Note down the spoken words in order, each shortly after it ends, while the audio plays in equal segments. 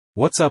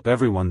What's up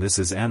everyone, this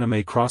is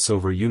Anime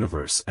Crossover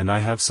Universe and I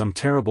have some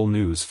terrible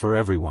news for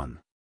everyone.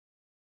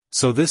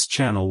 So this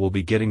channel will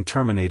be getting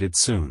terminated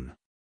soon.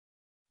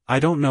 I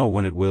don't know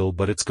when it will,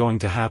 but it's going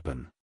to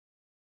happen.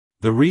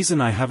 The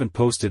reason I haven't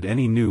posted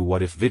any new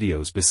What If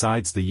videos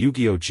besides the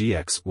Yu-Gi-Oh!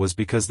 GX was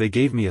because they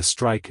gave me a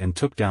strike and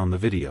took down the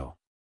video.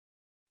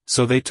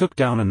 So they took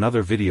down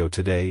another video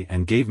today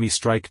and gave me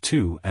strike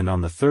 2, and on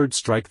the third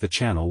strike the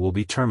channel will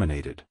be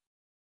terminated.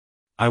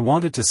 I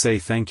wanted to say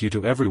thank you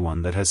to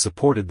everyone that has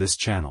supported this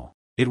channel.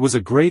 It was a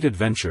great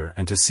adventure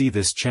and to see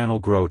this channel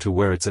grow to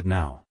where it's at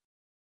now.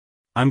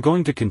 I'm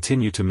going to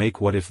continue to make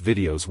What If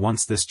videos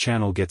once this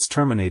channel gets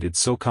terminated,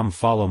 so come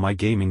follow my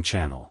gaming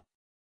channel.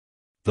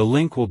 The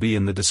link will be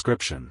in the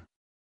description.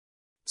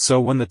 So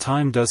when the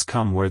time does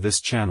come where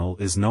this channel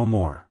is no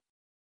more,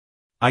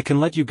 I can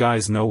let you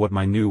guys know what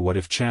my new What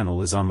If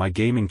channel is on my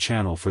gaming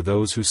channel for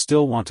those who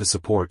still want to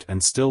support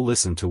and still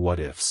listen to What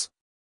Ifs.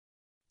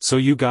 So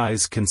you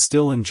guys can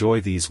still enjoy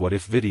these What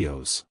If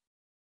videos.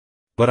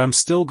 But I'm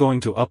still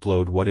going to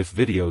upload What If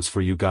videos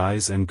for you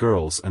guys and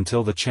girls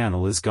until the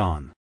channel is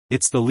gone.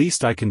 It's the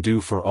least I can do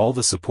for all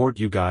the support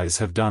you guys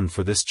have done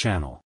for this channel.